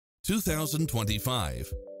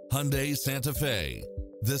2025 Hyundai Santa Fe.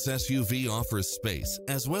 This SUV offers space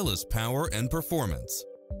as well as power and performance.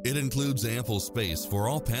 It includes ample space for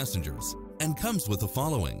all passengers and comes with the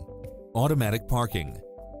following: automatic parking,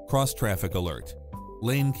 cross-traffic alert,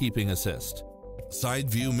 lane keeping assist, side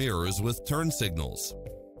view mirrors with turn signals,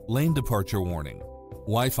 lane departure warning,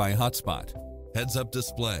 Wi-Fi hotspot, heads-up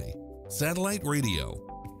display, satellite radio,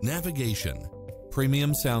 navigation,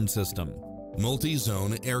 premium sound system,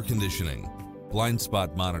 multi-zone air conditioning, blind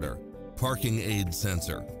spot monitor, parking aid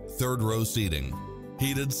sensor, third row seating,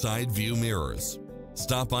 heated side view mirrors.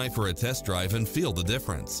 Stop by for a test drive and feel the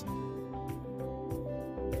difference.